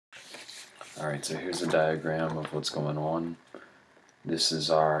Alright, so here's a diagram of what's going on. This is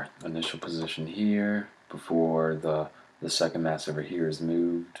our initial position here before the second mass over here is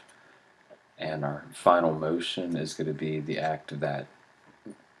moved, and our final motion is going to be the act of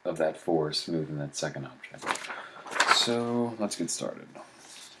that force moving that second object. So let's get started.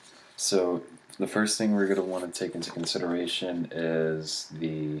 So the first thing we're going to want to take into consideration is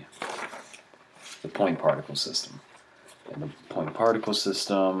the point particle system. In the point particle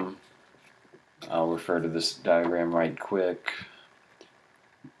system, I'll refer to this diagram right quick.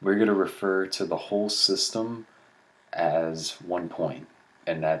 We're going to refer to the whole system as one point,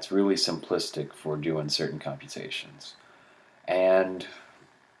 and that's really simplistic for doing certain computations. And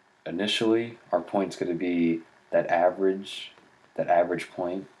initially, our point's going to be that average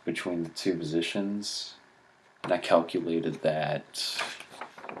point between the two positions, and I calculated that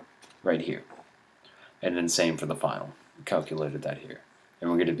right here. And then same for the final, calculated that here. And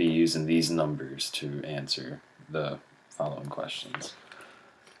we're going to be using these numbers to answer the following questions.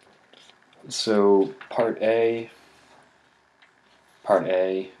 So part A,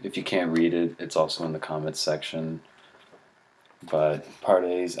 if you can't read it, it's also in the comments section. But part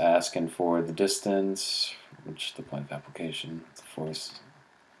A is asking for the distance, which the point of application, the force.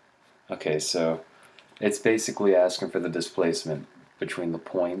 Okay, so it's basically asking for the displacement between the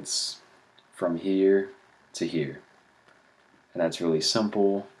points from here to here. And that's really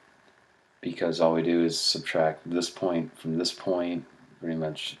simple because all we do is subtract this point from this point, pretty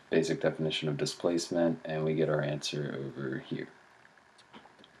much basic definition of displacement, and we get our answer over here.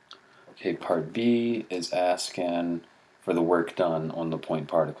 Okay, part B is asking for the work done on the point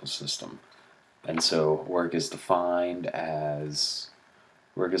particle system. And so work is defined as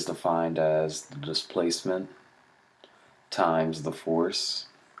the displacement times the force.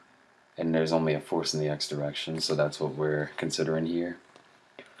 And there's only a force in the x direction, so that's what we're considering here.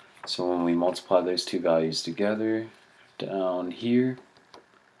 So when we multiply those two values together down here,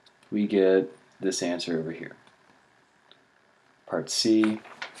 we get this answer over here. Part C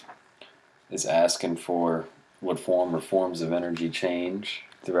is asking for what form or forms of energy change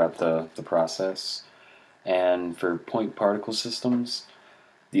throughout the process. And for point particle systems,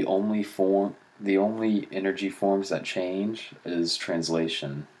 the only energy forms that change is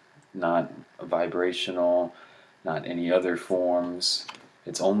translation. Not vibrational, not any other forms.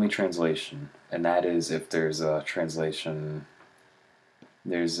 It's only translation, and that is if there's a translation,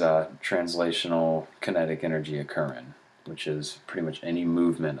 there's a translational kinetic energy occurring, which is pretty much any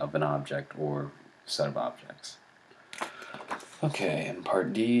movement of an object or set of objects. Okay, and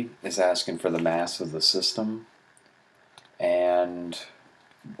part D is asking for the mass of the system, and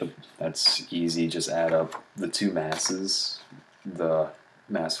that's easy, just add up the two masses. The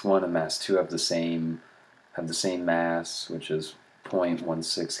mass 1 and mass 2 have the same mass, which is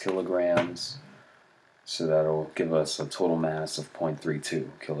 0.16 kilograms. So that'll give us a total mass of 0.32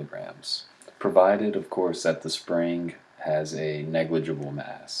 kilograms. Provided, of course, that the spring has a negligible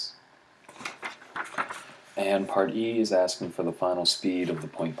mass. And part E is asking for the final speed of the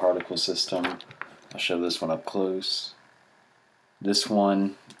point particle system. I'll show this one up close.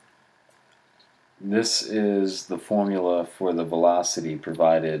 This is the formula for the velocity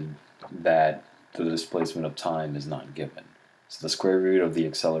provided that the displacement of time is not given. So the square root of the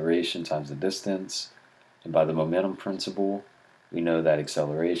acceleration times the distance, and by the momentum principle, we know that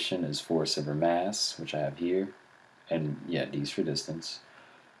acceleration is force over mass, which I have here, and yeah, d's for distance.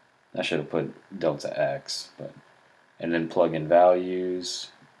 I should have put delta x, and then plug in values.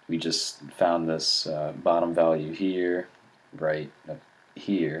 We just found this bottom value here, right up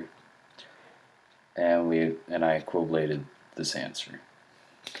here. And I equated this answer.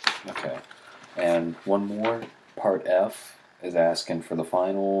 Okay, and one more, part F is asking for the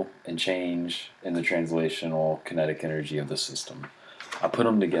final and change in the translational kinetic energy of the system. I put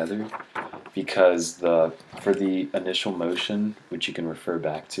them together because for the initial motion, which you can refer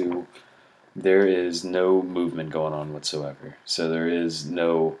back to, there is no movement going on whatsoever. So there is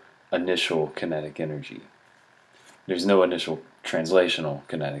no initial kinetic energy. There's no initial translational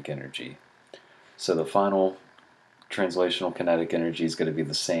kinetic energy. So the final translational kinetic energy is going to be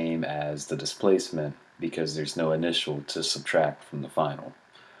the same as the displacement because there's no initial to subtract from the final.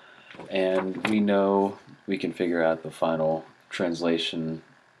 And we know we can figure out the final translational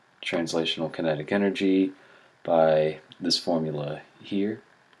kinetic energy by this formula here.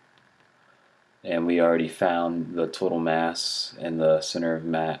 And we already found the total mass and the center of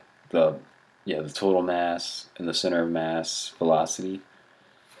the total mass and the center of mass velocity,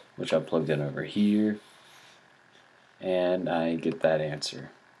 which I plugged in over here, and I get that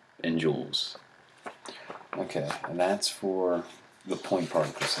answer in joules. Okay, and that's for the point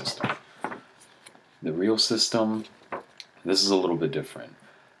particle system. The real system, this is a little bit different,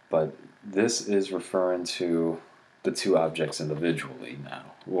 but this is referring to the two objects individually now,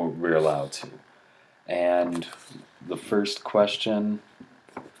 or we're allowed to. And the first question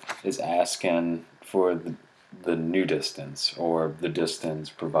is asking for the new distance, or the distance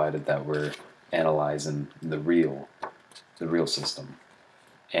provided that we're analyzing the real system.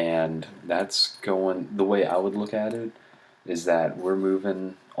 And that's going, the way I would look at it is that we're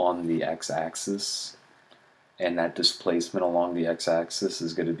moving on the x-axis, and that displacement along the x-axis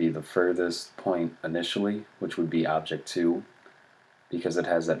is going to be the furthest point initially, which would be object 2, because it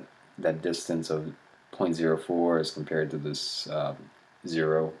has that distance of 0.04 as compared to this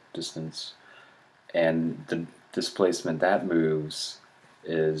 0 distance. And the displacement that moves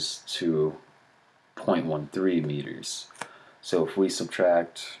is to 0.13 meters. So if we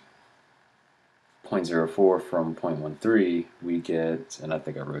subtract 0.04 from 0.13, we get, and I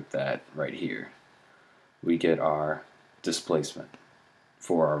think I wrote that right here, we get our displacement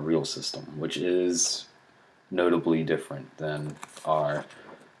for our real system, which is notably different than our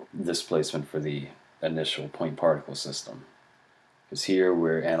displacement for the initial point particle system. Because here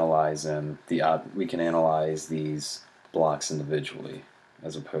we're analyzing we can analyze these blocks individually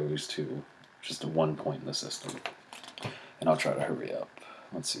as opposed to just one point in the system. And I'll try to hurry up.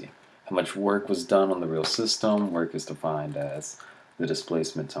 Let's see. How much work was done on the real system? Work is defined as the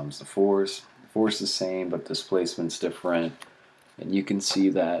displacement times the force. The force is the same, but displacement's different. And you can see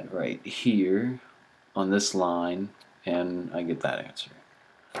that right here on this line, and I get that answer.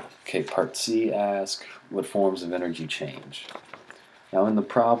 Okay, part C asks, what forms of energy change? Now in the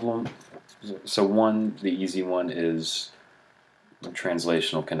problem, so the easy one is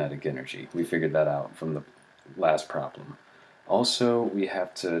translational kinetic energy. We figured that out from the last problem. Also, we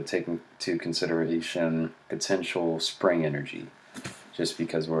have to take into consideration potential spring energy, just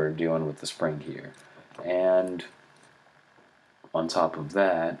because we're dealing with the spring here. And on top of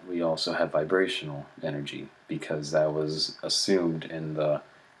that, we also have vibrational energy, because that was assumed in the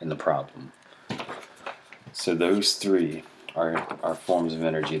problem. So those three are forms of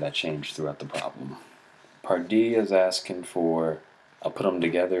energy that change throughout the problem. Part D is asking for, I'll put them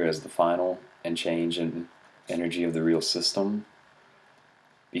together as the final and change in energy of the real system,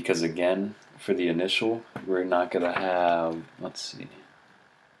 because again, for the initial, we're not going to have, let's see,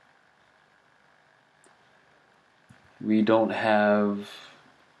 we don't have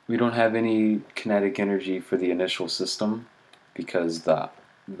any kinetic energy for the initial system, because the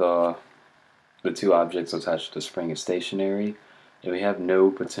two objects attached to the spring is stationary, and we have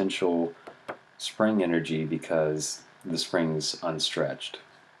no potential spring energy because the spring's unstretched.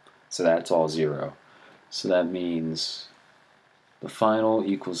 So that's all 0. So that means the final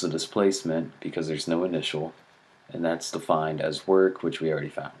equals the displacement, because there's no initial, and that's defined as work, which we already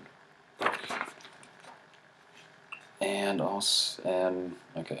found.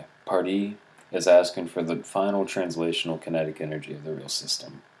 Okay, part E is asking for the final translational kinetic energy of the real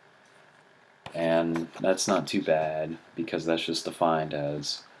system. And that's not too bad, because that's just defined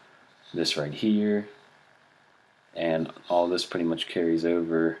as this right here, and all this pretty much carries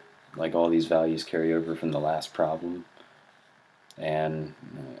over, like all these values carry over from the last problem, and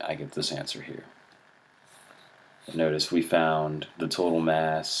I get this answer here. Notice we found the total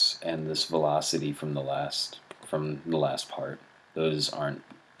mass and this velocity from the last part. Those aren't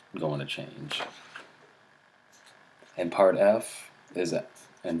going to change. And part F is,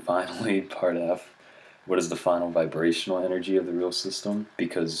 and finally part F, what is the final vibrational energy of the real system?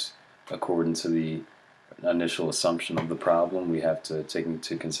 Because according to the initial assumption of the problem, we have to take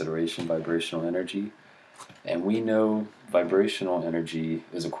into consideration vibrational energy. And we know vibrational energy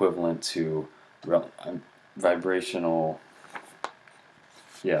is equivalent to vibrational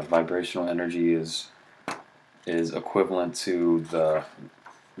energy is equivalent to the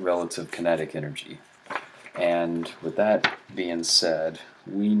relative kinetic energy. And with that being said,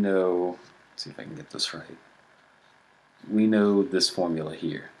 we know, let's see if I can get this right. We know this formula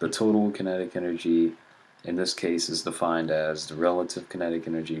here. The total kinetic energy in this case is defined as the relative kinetic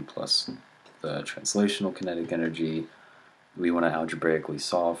energy plus the translational kinetic energy. We want to algebraically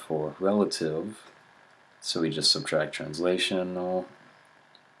solve for relative, so we just subtract translational.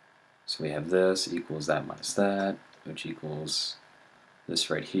 So we have this equals that minus that, which equals this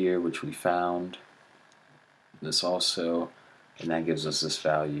right here, which we found, this also, and that gives us this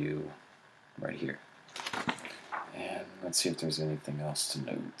value right here. And let's see if there's anything else to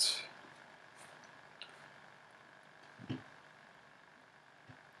note.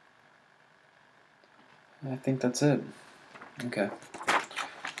 I think that's it. Okay.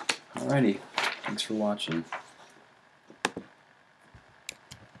 Alrighty. Thanks for watching.